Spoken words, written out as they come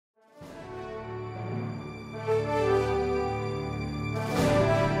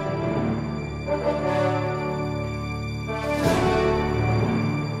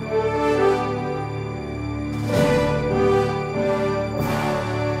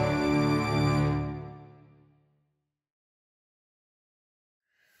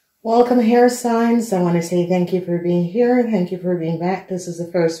Welcome, hair signs. I want to say thank you for being here. Thank you for being back. This is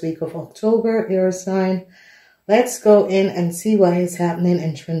the first week of October, air sign. Let's go in and see what is happening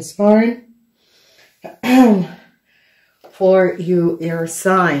and transpiring for you, air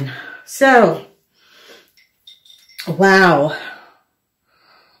sign. So, wow,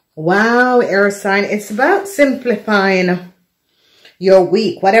 air sign. It's about simplifying your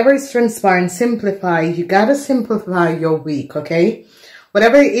week. Whatever is transpiring, simplify. You got to simplify your week, okay?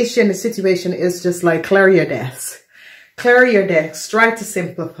 Whatever the issue and the situation is, just like clear your desk. Clear your desk. Try to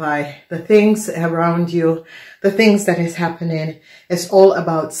simplify the things around you, the things that is happening. It's all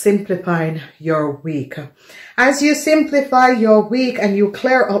about simplifying your week. As you simplify your week and you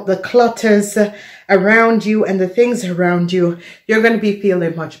clear up the clutters around you and the things around you, you're going to be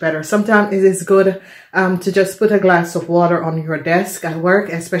feeling much better. Sometimes it is good to just put a glass of water on your desk at work,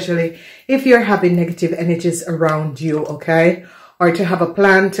 especially if you're having negative energies around you, okay? Or to have a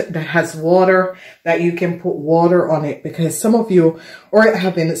plant that has water, that you can put water on it, because some of you are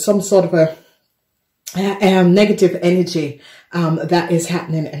having some sort of a negative energy that is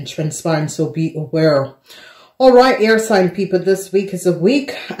happening and transpiring, so be aware. All right, air sign people, this week is a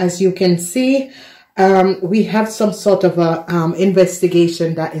week, as you can see, we have some sort of a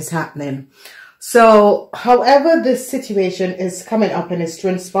investigation that is happening. So however this situation is coming up and is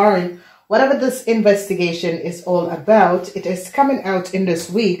transpiring, whatever this investigation is all about, it is coming out in this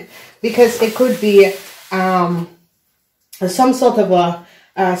week, because it could be some sort of a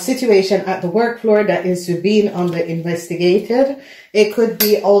situation at the work floor that is being under investigated. It could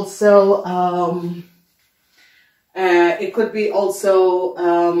be also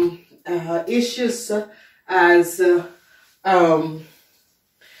issues as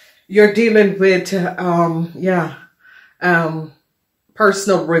you're dealing with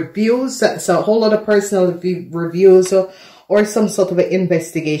personal reviews. So a whole lot of personal reviews or some sort of an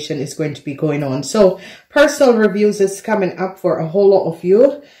investigation is going to be going on. So personal reviews is coming up for a whole lot of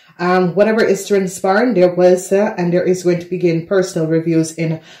you. Whatever is transpiring, there was and there is going to begin personal reviews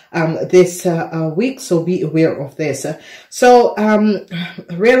in this week, so be aware of this. So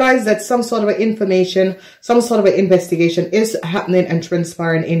realize that some sort of information, some sort of an investigation is happening and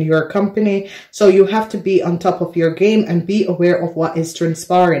transpiring in your company, so you have to be on top of your game and be aware of what is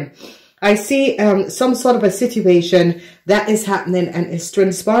transpiring. I see some sort of a situation that is happening and is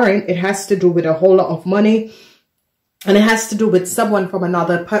transpiring. It has to do with a whole lot of money. And it has to do with someone from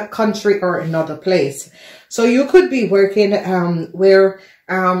another country or another place. So you could be working where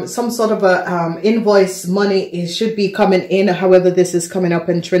some sort of a invoice money should be coming in. However, this is coming up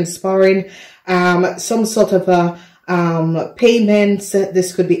and transpiring. Some sort of a payments.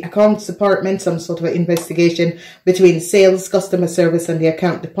 This could be accounts department, some sort of an investigation between sales, customer service, and the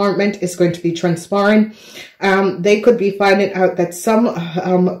account department is going to be transpiring. They could be finding out that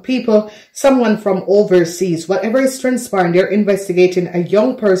some people, someone from overseas, whatever is transpiring, they're investigating a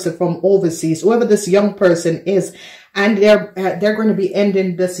young person from overseas, whoever this young person is, and they're going to be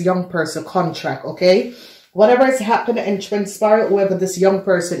ending this young person contract, okay? Whatever has happened and transpired, whoever this young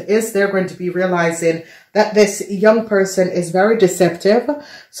person is, they're going to be realizing that this young person is very deceptive,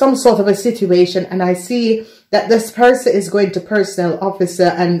 some sort of a situation. And I see that this person is going to personnel officer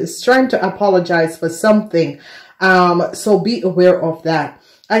and is trying to apologize for something. So be aware of that.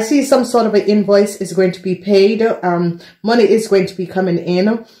 I see some sort of an invoice is going to be paid. Money is going to be coming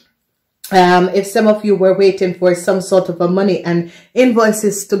in. If some of you were waiting for some sort of a money and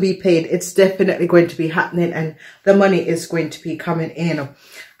invoices to be paid, it's definitely going to be happening and the money is going to be coming in.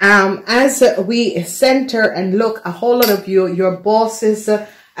 As we center and look, a whole lot of you, your bosses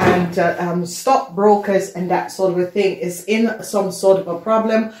and stockbrokers and that sort of a thing is in some sort of a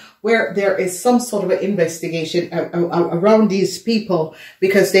problem where there is some sort of an investigation around these people,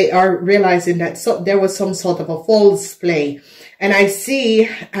 because they are realizing that there was some sort of a false play. And I see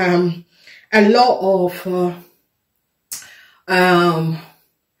a lot of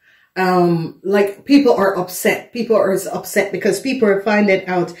like people are upset. People are upset because people are finding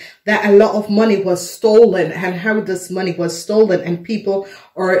out that a lot of money was stolen and how this money was stolen, and people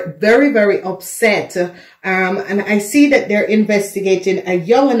are very, very upset. And I see that they're investigating a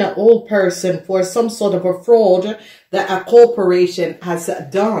young and an old person for some sort of a fraud that a corporation has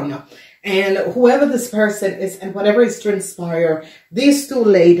done. And whoever this person is and whatever is transpired, these two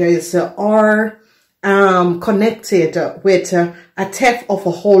ladies are connected with a theft of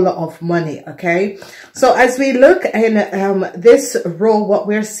a whole lot of money, okay? So as we look in this row, what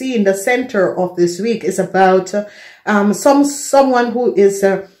we're seeing, the center of this week is about someone who is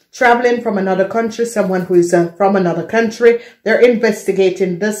traveling from another country, someone who is from another country. They're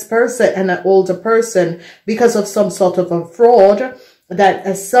investigating this person and an older person because of some sort of a fraud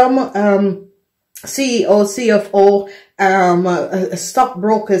that some CEO, CFO,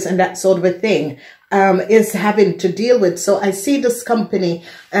 stockbrokers and that sort of a thing is having to deal with. So I see this company,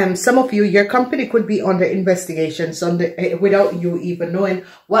 some of you, your company could be under investigations without you even knowing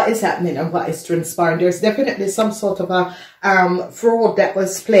what is happening and what is transpiring. There's definitely some sort of a fraud that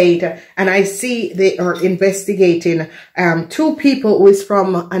was played, and I see they are investigating two people who is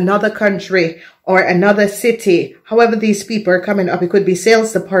from another country or another city. However, these people are coming up. It could be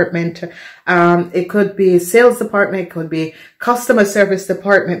sales department, it could be sales department, it could be customer service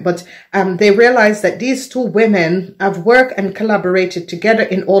department, but they realize that these two women have worked and collaborated together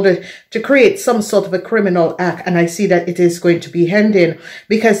in order to create some sort of a criminal act. And I see that it is going to be ending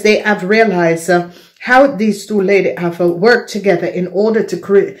because they have realized how these two ladies have worked together in order to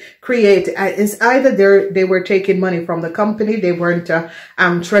create, is either they were taking money from the company, they weren't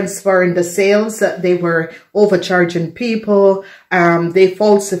transferring the sales, they were overcharging people, they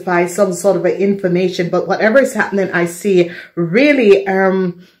falsify some sort of information. But whatever is happening, I see really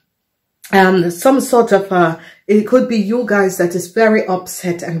some sort of it could be you guys that is very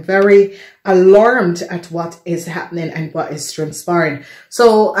upset and very alarmed at what is happening and what is transpiring.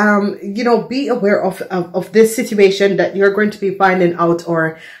 So you know, be aware of this situation that you're going to be finding out,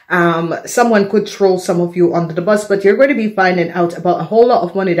 or someone could throw some of you under the bus, but you're going to be finding out about a whole lot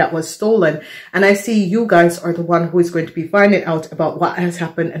of money that was stolen. And I see you guys are the one who is going to be finding out about what has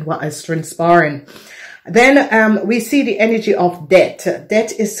happened and what is transpiring. Then we see the energy of debt.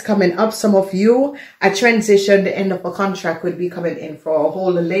 Debt is coming up. Some of you, a transition, the end of a contract could be coming in for a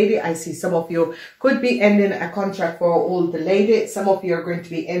older lady. I see some of you could be ending a contract for an older lady. Some of you are going to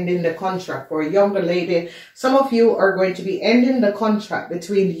be ending the contract for a younger lady. Some of you are going to be ending the contract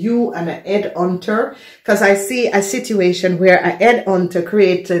between you and an headhunter, because I see a situation where a headhunter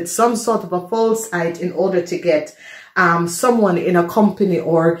created some sort of a false site in order to get someone in a company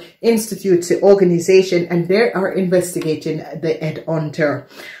or institute, organization, and they are investigating the headhunter.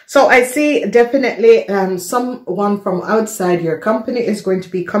 So I see definitely someone from outside your company is going to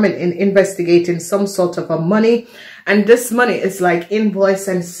be coming in, investigating some sort of a money. And this money is like invoice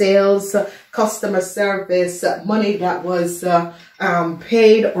and sales, customer service, money that was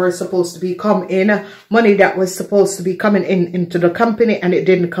paid or supposed to be come in, money that was supposed to be coming into the company and it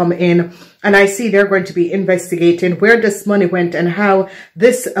didn't come in. And I see they're going to be investigating where this money went and how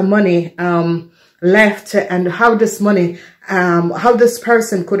this money left, and how this money, how this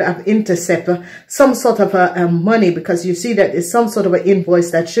person could have intercepted some sort of money, because you see that it's some sort of an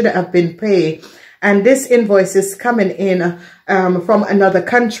invoice that should have been paid. And this invoice is coming in from another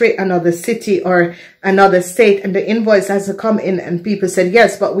country, another city, or another state. And the invoice has to come in and people said,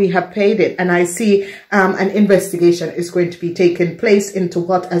 yes, but we have paid it. And I see an investigation is going to be taking place into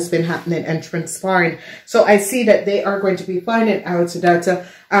what has been happening and transpiring. So I see that they are going to be finding out that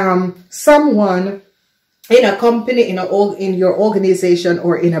someone in a company, in your organization,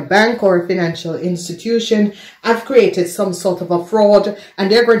 or in a bank or a financial institution, have created some sort of a fraud,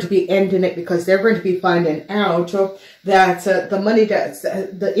 and they're going to be ending it because they're going to be finding out that the money that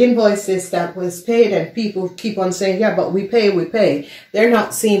the invoices that was paid, and people keep on saying, yeah, but we pay. They're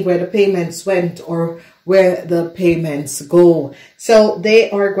not seeing where the payments went or where the payments go. So they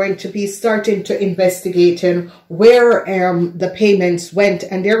are going to be starting to investigate where the payments went,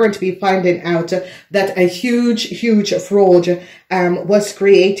 and they're going to be finding out that a huge fraud was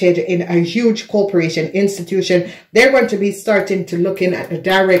created in a huge corporation institution. They're going to be starting to looking at the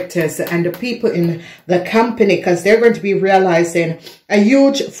directors and the people in the company, because they're going to be realizing a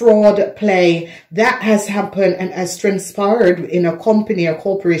huge fraud play that has happened and has transpired in a company, a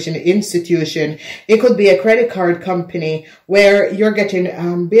corporation, institution. It could be a credit card company where you're getting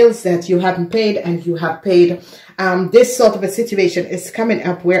bills that you haven't paid and you have paid. This sort of a situation is coming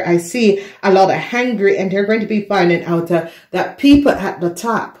up where I see a lot of hungry, and they're going to be finding out that people at the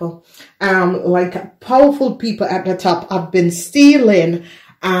top, like powerful people at the top, have been stealing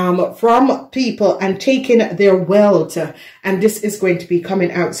from people and taking their wealth, and this is going to be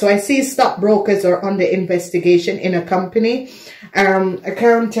coming out. So I see stockbrokers are under investigation in a company,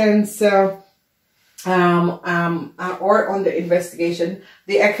 accountants or under investigation.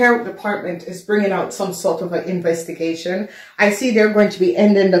 The account department is bringing out some sort of an investigation. I see they're going to be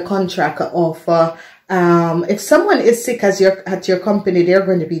ending the contract of if someone is sick at your company, they're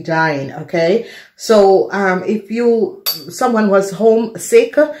going to be dying. Okay, so if someone was home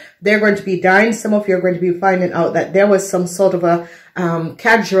sick, they're going to be dying. Some of you are going to be finding out that there was some sort of a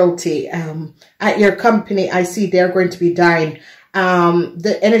casualty at your company. I see they're going to be dying.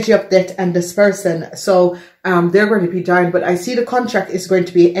 The energy of death and this person. So they're going to be dying, but I see the contract is going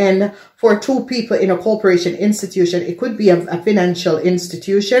to be end for 2 people in a corporation institution. It could be a financial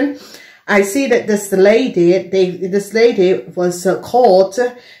institution. I see that this lady was caught,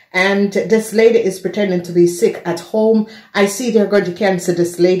 and this lady is pretending to be sick at home. I see they're going to cancel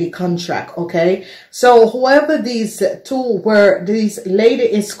this lady contract, okay? So whoever these 2 were, this lady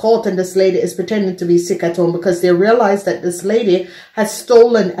is caught and this lady is pretending to be sick at home because they realize that this lady has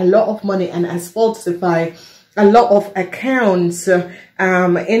stolen a lot of money and has falsified a lot of accounts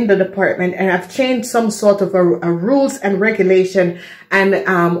in the department, and have changed some sort of a rules and regulation,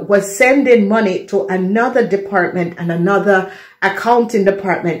 and was sending money to another department and another accounting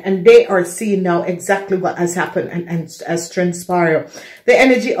department, and they are seeing now exactly what has happened and has transpired. The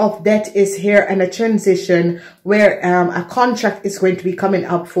energy of death is here, and a transition where a contract is going to be coming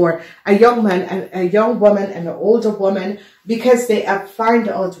up for a young man and a young woman and an older woman, because they have found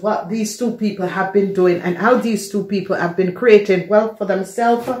out what these 2 people have been doing and how these 2 people have been creating wealth for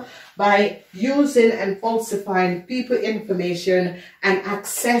themselves by using and falsifying people information and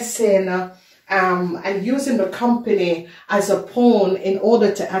accessing and using the company as a pawn in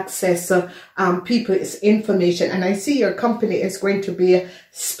order to access people's information. And I see your company is going to be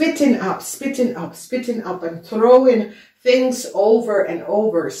spitting up and throwing things over and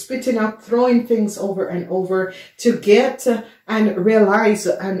over, spitting up, throwing things over and over to get and realize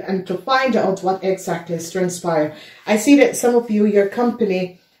and to find out what exactly is transpired. I see that some of you, your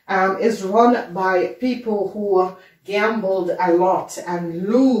company is run by people who gambled a lot and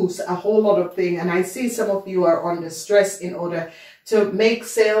lose a whole lot of things. And I see some of you are under stress in order to make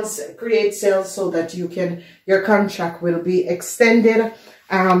sales, create sales, so that your contract will be extended.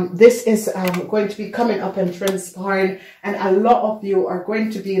 This is going to be coming up and transpiring, and a lot of you are going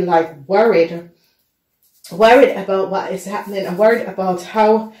to be like worried about what is happening, and worried about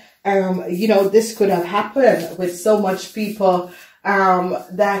how you know, this could have happened with so much people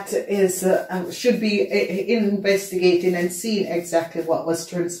that is should be investigating and seeing exactly what was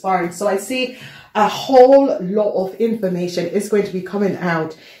transpiring. So I see a whole lot of information is going to be coming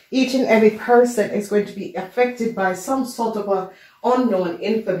out. Each and every person is going to be affected by some sort of a unknown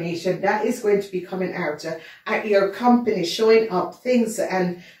information that is going to be coming out at your company, showing up things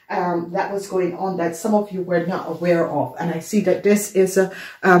and that was going on that some of you were not aware of. And I see that this is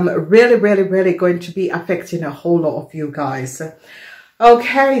really going to be affecting a whole lot of you guys.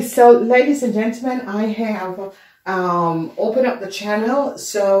 Okay, so ladies and gentlemen, I have opened up the channel.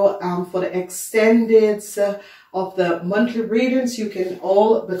 So for the extended of the monthly readings, you can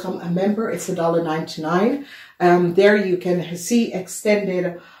all become a member. It's $1.99. There you can see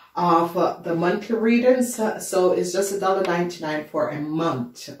extended of the monthly readings. So it's just $1.99 for a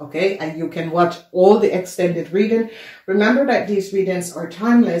month. Okay, and you can watch all the extended reading. Remember that these readings are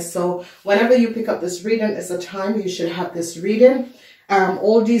timeless. So whenever you pick up this reading, it's a time you should have this reading.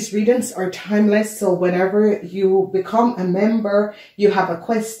 All these readings are timeless, so whenever you become a member, you have a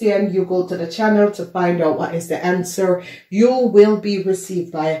question, you go to the channel to find out what is the answer, you will be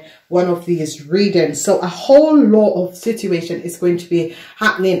received by one of these readings. So a whole lot of situation is going to be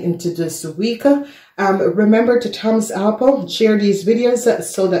happening into this week. Remember to thumbs up, share these videos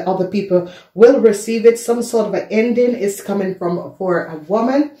so that other people will receive it. Some sort of an ending is coming for a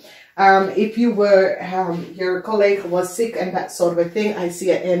woman. If you were, your colleague was sick and that sort of a thing, I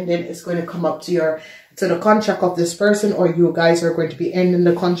see an ending is going to come up to the contract of this person, or you guys are going to be ending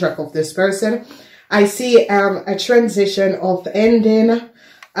the contract of this person. I see a transition of ending.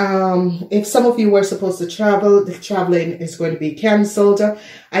 If some of you were supposed to travel, the traveling is going to be cancelled.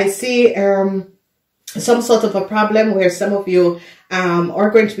 I see some sort of a problem where some of you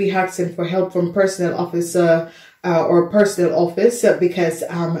are going to be asking for help from personal officer or personal office because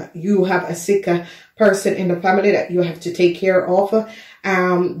you have a sick person in the family that you have to take care of.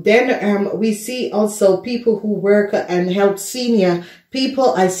 Then we see also people who work and help senior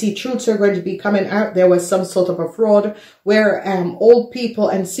people. I see truths are going to be coming out. There was some sort of a fraud where old people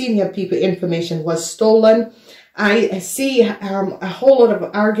and senior people information was stolen. I see a whole lot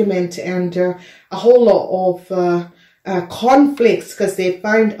of argument and a whole lot of conflicts because they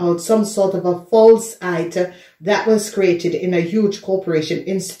find out some sort of a false ad that was created in a huge corporation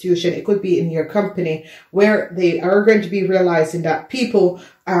institution. It could be in your company, where they are going to be realizing that people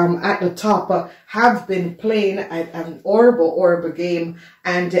at the top have been playing an horrible game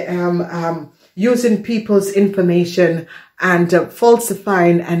and using people's information and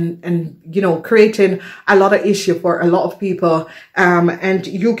falsifying and you know, creating a lot of issue for a lot of people. And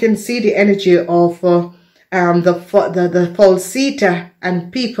you can see the energy of the falsita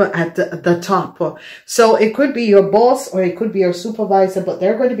and people at the top. So it could be your boss or it could be your supervisor, but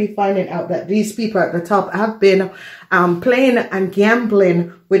they're going to be finding out that these people at the top have been playing and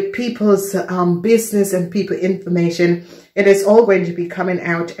gambling with people's business and people information. It is all going to be coming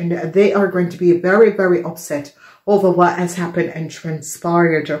out, and they are going to be very, very upset over what has happened and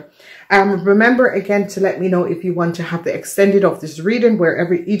transpired. Remember again to let me know if you want to have the extended of this reading,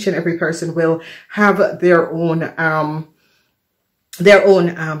 where each and every person will have their own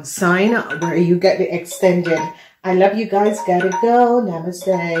sign, where you get the extended. I love you guys. Gotta go.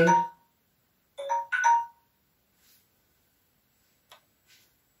 Namaste.